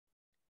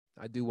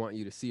I do want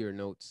you to see your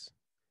notes.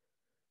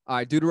 All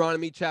right,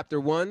 Deuteronomy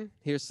chapter 1.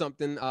 Here's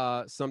something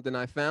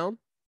I found.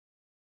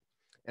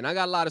 And I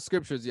got a lot of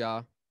scriptures,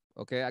 y'all.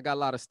 Okay? I got a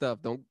lot of stuff.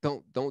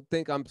 Don't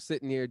think I'm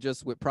sitting here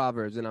just with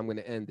Proverbs and I'm going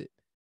to end it.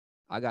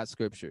 I got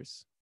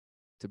scriptures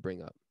to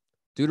bring up.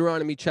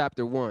 Deuteronomy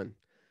chapter 1.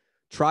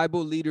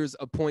 Tribal leaders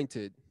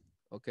appointed.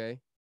 Okay?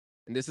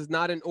 And this is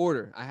not in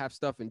order. I have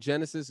stuff in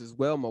Genesis as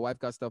well. My wife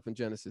got stuff in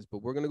Genesis, but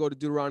we're going to go to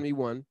Deuteronomy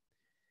 1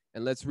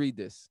 and let's read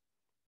this.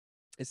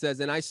 It says,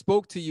 "And I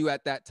spoke to you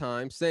at that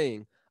time,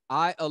 saying,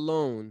 I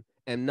alone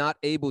am not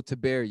able to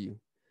bear you.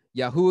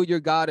 Yahuwah your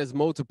God has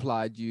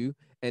multiplied you,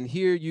 and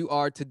here you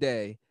are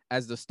today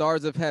as the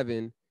stars of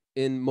heaven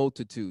in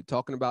multitude."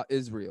 Talking about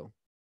Israel.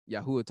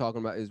 Yahuwah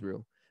talking about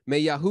Israel.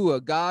 "May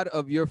Yahuwah, God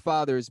of your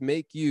fathers,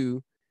 make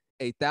you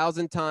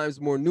 1,000 times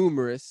more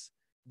numerous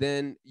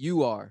than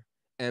you are,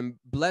 and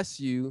bless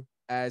you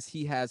as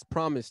he has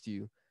promised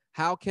you.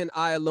 How can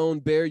I alone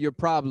bear your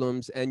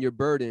problems and your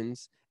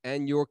burdens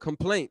and your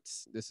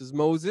complaints?" This is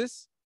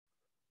Moses.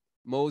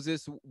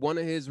 Moses, one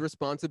of his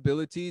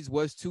responsibilities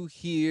was to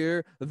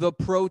hear the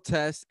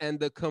protests and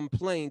the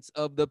complaints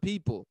of the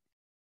people.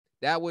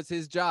 That was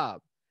his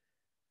job.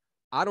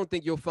 I don't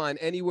think you'll find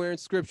anywhere in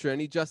scripture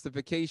any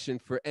justification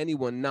for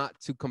anyone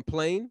not to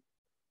complain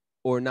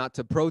or not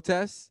to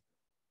protest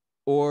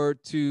or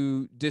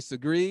to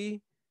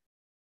disagree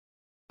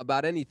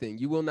about anything.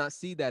 You will not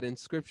see that in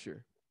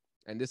scripture.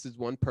 And this is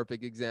one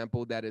perfect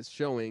example that is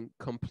showing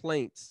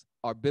complaints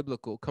are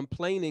biblical.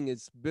 Complaining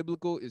is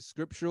biblical, is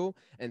scriptural,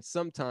 and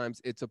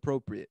sometimes it's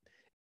appropriate.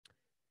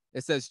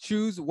 It says,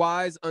 "Choose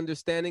wise,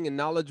 understanding, and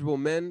knowledgeable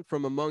men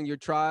from among your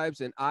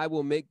tribes, and I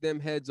will make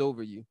them heads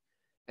over you."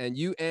 And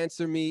you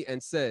answer me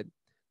and said,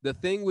 "The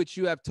thing which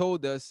you have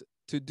told us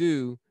to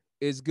do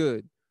is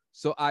good."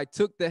 So I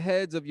took the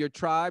heads of your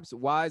tribes,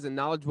 wise and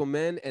knowledgeable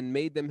men, and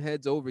made them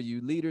heads over you,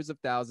 leaders of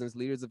thousands,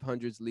 leaders of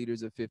hundreds,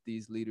 leaders of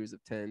 50s, leaders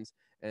of tens,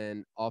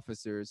 and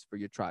officers for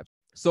your tribes.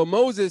 So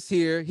Moses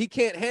here, he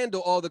can't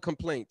handle all the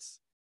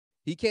complaints.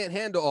 He can't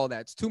handle all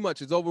that. It's too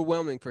much. It's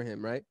overwhelming for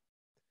him, right?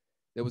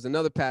 There was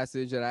another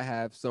passage that I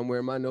have somewhere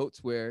in my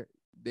notes where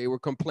they were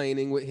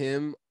complaining with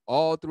him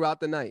all throughout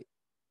the night.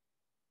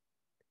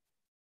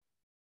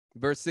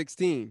 Verse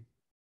 16.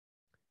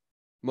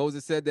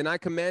 Moses said, "Then I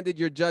commanded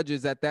your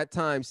judges at that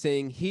time,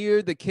 saying,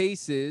 hear the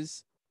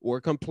cases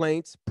or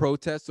complaints,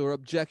 protests, or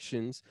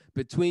objections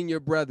between your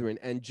brethren,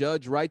 and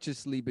judge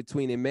righteously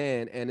between a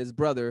man and his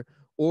brother,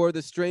 or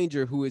the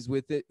stranger who's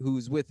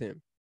with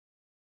him."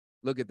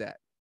 Look at that.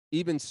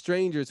 Even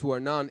strangers who are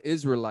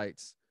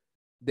non-Israelites,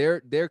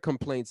 their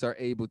complaints are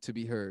able to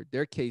be heard.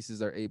 Their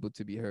cases are able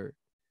to be heard.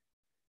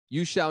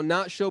 "You shall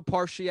not show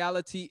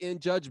partiality in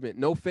judgment,"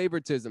 no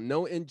favoritism,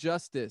 no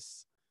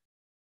injustice.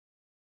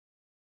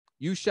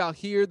 "You shall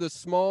hear the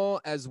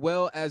small as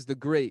well as the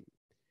great.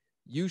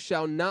 You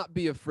shall not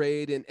be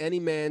afraid in any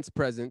man's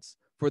presence,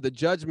 for the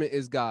judgment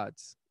is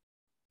God's."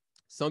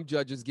 Some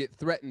judges get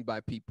threatened by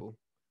people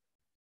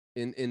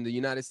in the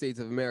United States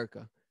of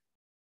America.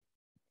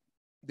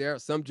 There are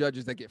some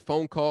judges that get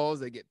phone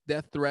calls, they get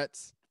death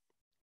threats.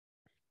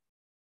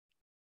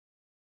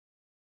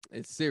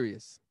 It's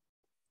serious.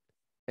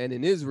 And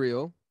in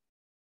Israel,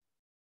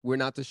 we're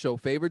not to show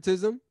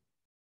favoritism.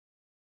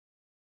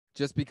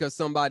 Just because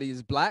somebody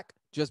is black,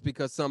 just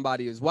because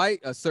somebody is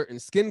white, a certain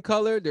skin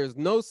color, there's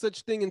no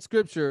such thing in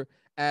scripture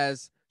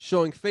as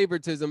showing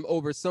favoritism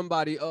over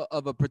somebody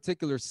of a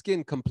particular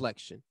skin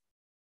complexion.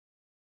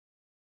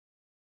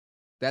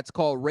 That's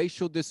called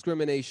racial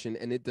discrimination,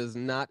 and it does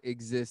not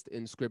exist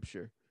in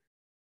scripture.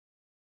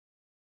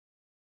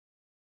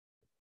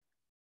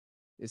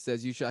 It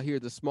says, "You shall hear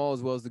the small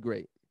as well as the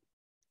great."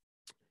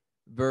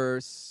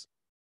 Verse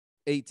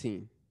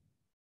 18.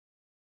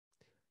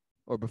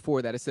 Or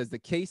before that, it says, "The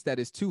case that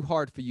is too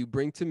hard for you,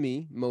 bring to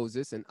me,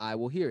 Moses, and I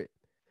will hear it.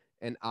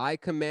 And I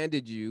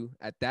commanded you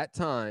at that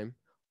time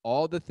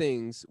all the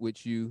things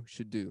which you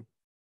should do."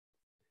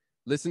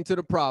 Listen to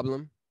the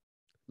problem,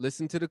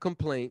 listen to the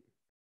complaint,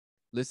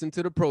 listen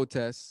to the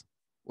protest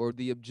or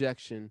the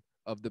objection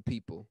of the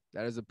people.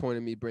 That is the point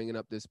of me bringing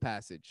up this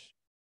passage.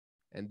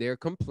 And their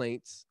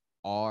complaints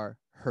are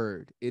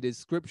heard. It is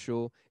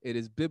scriptural, it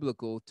is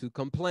biblical to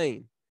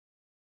complain.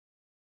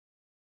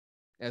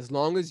 As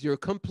long as your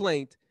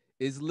complaint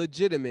is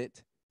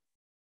legitimate,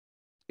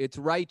 it's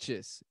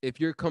righteous. If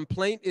your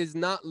complaint is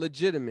not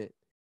legitimate,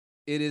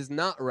 it is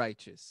not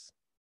righteous.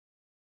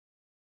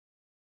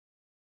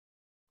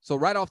 So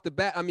right off the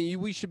bat, I mean,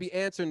 we should be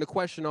answering the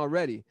question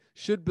already.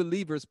 Should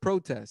believers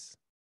protest?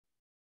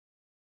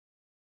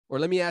 Or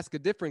let me ask a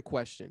different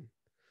question.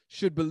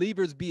 Should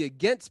believers be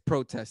against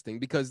protesting?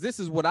 Because this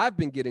is what I've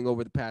been getting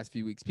over the past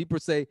few weeks. People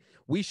say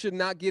we should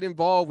not get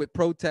involved with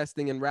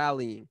protesting and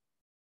rallying.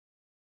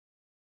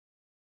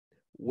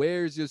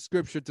 Where's your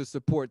scripture to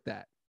support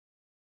that?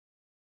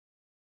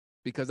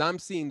 Because I'm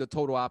seeing the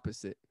total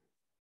opposite.